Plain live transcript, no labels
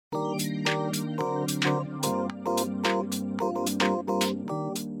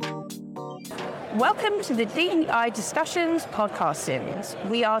Welcome to the DEI Discussions podcast series.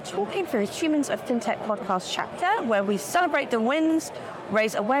 We are talking through the Humans of FinTech podcast chapter, where we celebrate the wins,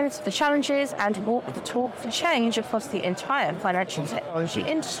 raise awareness of the challenges, and walk the talk for change across the entire financial technology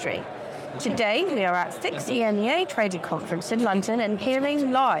industry. Today, we are at 6th EMEA Trading Conference in London and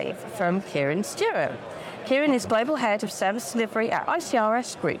hearing live from Kieran Stewart. Kieran is Global Head of Service Delivery at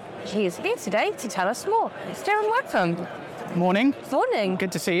ITRS Group. He is here today to tell us more. Kieran, welcome. Morning. Morning.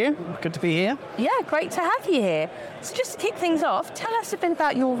 Good to see you. Good to be here. Yeah, great to have you here. So just to kick things off, tell us a bit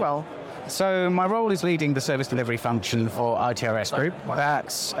about your role. So my role is leading the service delivery function for ITRS Group.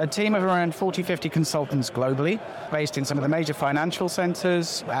 That's a team of around 40-50 consultants globally, based in some of the major financial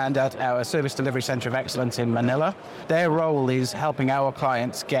centres and at our service delivery centre of excellence in Manila. Their role is helping our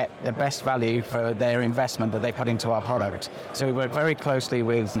clients get the best value for their investment that they put into our product. So we work very closely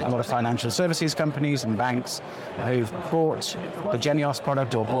with a lot of financial services companies and banks who've bought the Genius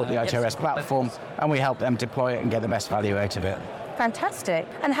product or bought the ITRS platform, and we help them deploy it and get the best value out of it. Fantastic.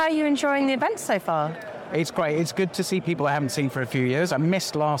 And how are you enjoying the event so far? It's great. It's good to see people I haven't seen for a few years. I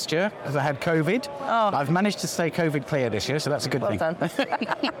missed last year because I had COVID. Oh. I've managed to stay COVID clear this year, so that's a good thing. Well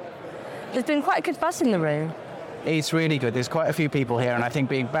done. There's been quite a good buzz in the room. It's really good. There's quite a few people here, and I think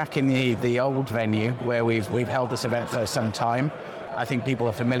being back in the old venue where we've held this event for some time, I think people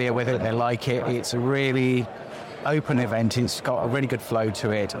are familiar with it. They like it. It's a really open event. It's got a really good flow to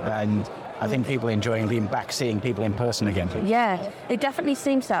it, and I think people are enjoying being back, seeing people in person again. Yeah, it definitely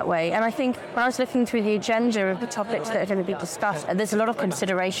seems that way. And I think when I was looking through the agenda of the topics that are going to be discussed, there's a lot of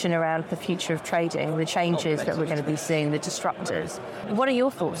consideration around the future of trading, the changes that we're going to be seeing, the disruptors. What are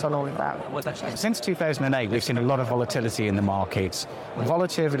your thoughts on all of that? Since 2008, we've seen a lot of volatility in the markets.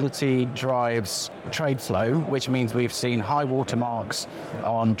 Volatility drives trade flow, which means we've seen high watermarks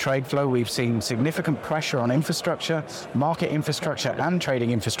on trade flow. We've seen significant pressure on infrastructure, market infrastructure and trading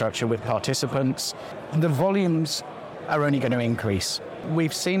infrastructure with participants. The volumes are only going to increase.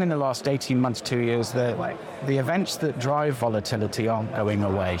 We've seen in the last 18 months, 2 years, that the events that drive volatility aren't going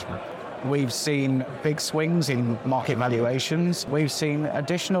away. We've seen big swings in market valuations. We've seen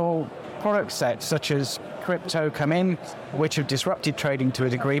additional product sets such as crypto come in, which have disrupted trading to a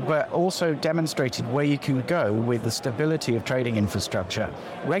degree, but also demonstrated where you can go with the stability of trading infrastructure.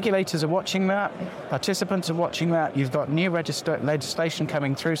 Regulators are watching that, participants are watching that. You've got new legislation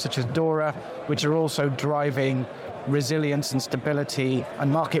coming through, such as DORA, which are also driving resilience and stability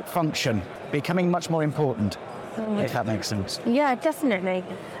and market function, becoming much more important. If that makes sense. Yeah, definitely.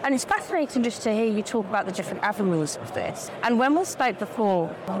 And it's fascinating just to hear you talk about the different avenues of this. And when we spoke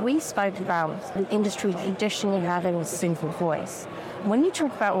before, we spoke about the industry traditionally having a single voice. When you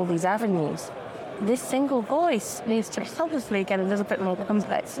talk about all these avenues, this single voice needs to obviously get a little bit more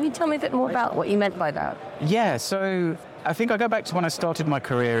complex. Can you tell me a bit more about what you meant by that? Yeah, so I think I go back to when I started my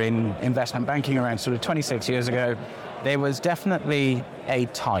career in investment banking around sort of 26 years ago. There was definitely a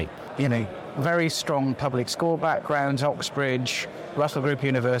type, very strong public school backgrounds, Oxbridge, Russell Group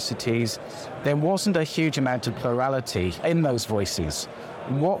universities. There wasn't a huge amount of plurality in those voices.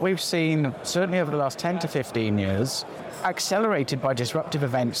 What we've seen, certainly over the last 10 to 15 years, accelerated by disruptive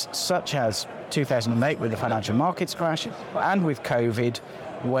events such as 2008 with the financial markets crash and with COVID,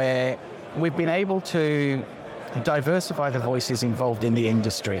 where we've been able to diversify the voices involved in the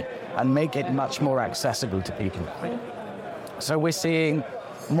industry and make it much more accessible to people. So we're seeing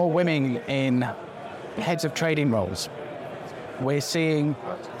more women in heads of trading roles. We're seeing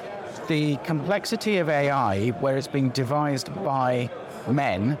the complexity of AI where it's being devised by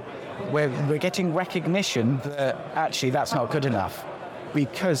men, where we're getting recognition that actually that's not good enough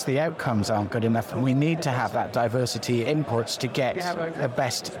because the outcomes aren't good enough, and we need to have that diversity inputs to get the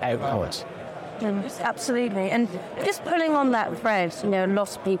best output. Absolutely. And just pulling on that thread,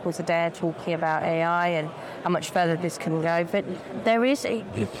 lots of people today are talking about AI and how much further this can go, but there is a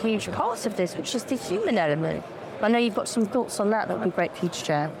huge part of this, which is the human element. I know you've got some thoughts on that would be great for you to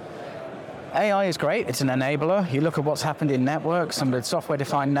share. AI is great. It's an enabler. You look at what's happened in networks and with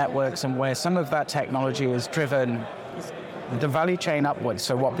software-defined networks and where some of that technology has driven the value chain upwards.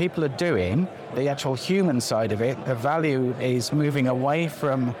 So what people are doing, the actual human side of it, the value is moving away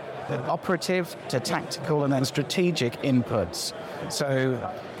from operative to tactical and then strategic inputs.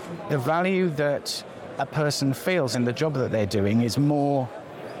 So the value that a person feels in the job that they're doing is more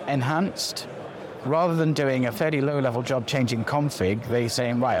enhanced. Rather than doing a fairly low-level job changing config, they're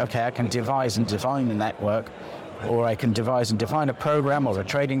saying, right, okay, I can devise and define the network, or I can devise and define a program or a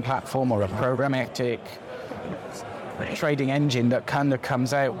trading platform or a programmatic trading engine that kind of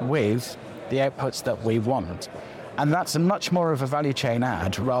comes out with the outputs that we want. And that's a much more of a value chain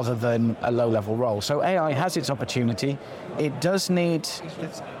add rather than a low-level role. So AI has its opportunity. It does need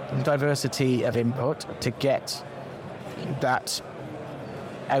diversity of input to get that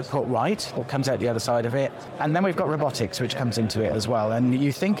output right, what comes out the other side of it. And then we've got robotics, which comes into it as well. And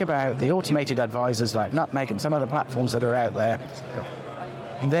you think about the automated advisors like Nutmeg and some other platforms that are out there,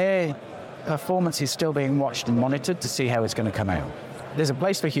 their performance is still being watched and monitored to see how it's going to come out. There's a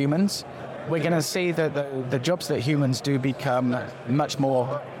place for humans. We're going to see that the jobs that humans do become much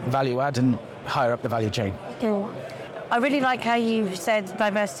more value add and higher up the value chain. I really like how you said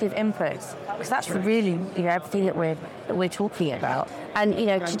diversity of inputs, because that's really everything that we're talking about. And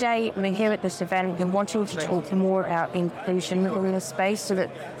today we're here at this event, we're wanting to talk more about inclusion in this space so that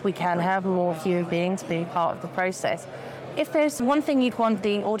we can have more human beings being part of the process. If there's one thing you'd want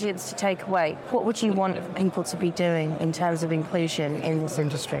the audience to take away, what would you want people to be doing in terms of inclusion in this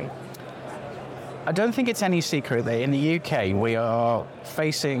industry? I don't think it's any secret that in the UK we are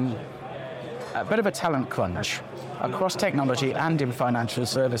facing a bit of a talent crunch across technology and in financial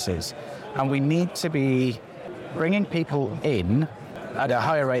services. And we need to be bringing people in at a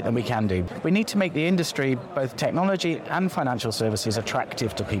higher rate than we can do. We need to make the industry, both technology and financial services,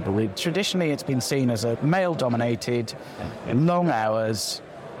 attractive to people. Traditionally, it's been seen as a male-dominated, long hours,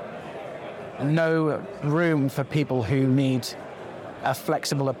 no room for people who need a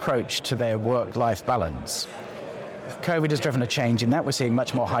flexible approach to their work-life balance. COVID has driven a change in that. We're seeing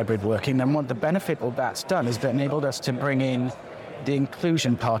much more hybrid working, and what the benefit of that's done is that enabled us to bring in the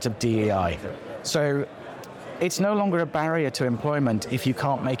inclusion part of DEI. So it's no longer a barrier to employment if you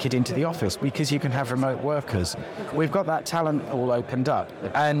can't make it into the office, because you can have remote workers. We've got that talent all opened up,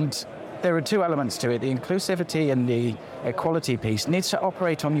 and there are two elements to it. The inclusivity and the equality piece needs to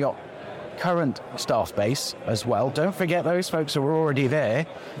operate on your current staff base as well. Don't forget those folks who are already there.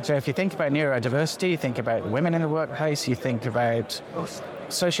 So if you think about neurodiversity, you think about women in the workplace, you think about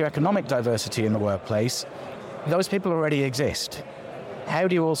socioeconomic diversity in the workplace, those people already exist. How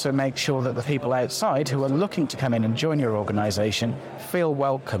do you also make sure that the people outside who are looking to come in and join your organization feel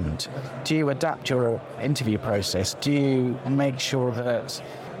welcomed? Do you adapt your interview process? Do you make sure that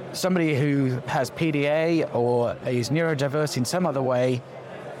somebody who has PDA or is neurodiverse in some other way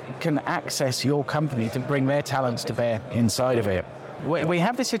can access your company to bring their talents to bear inside of it? We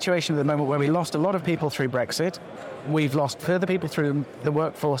have this situation at the moment where we lost a lot of people through Brexit. We've lost further people through the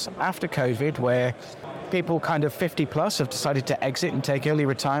workforce after COVID, where people kind of 50 plus have decided to exit and take early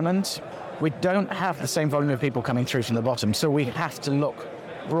retirement. We don't have the same volume of people coming through from the bottom, so we have to look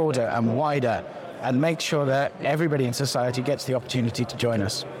broader and wider and make sure that everybody in society gets the opportunity to join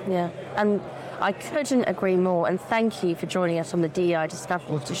us. Yeah, and I couldn't agree more, and thank you for joining us on the DEI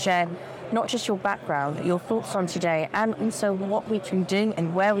discussion to share not just your background, your thoughts on today, and also what we can do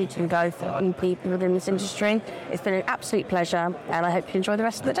and where we can go for all people within this industry. It's been an absolute pleasure, and I hope you enjoy the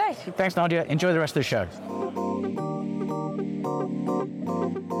rest of the day. Thanks, Nadia. Enjoy the rest of the show.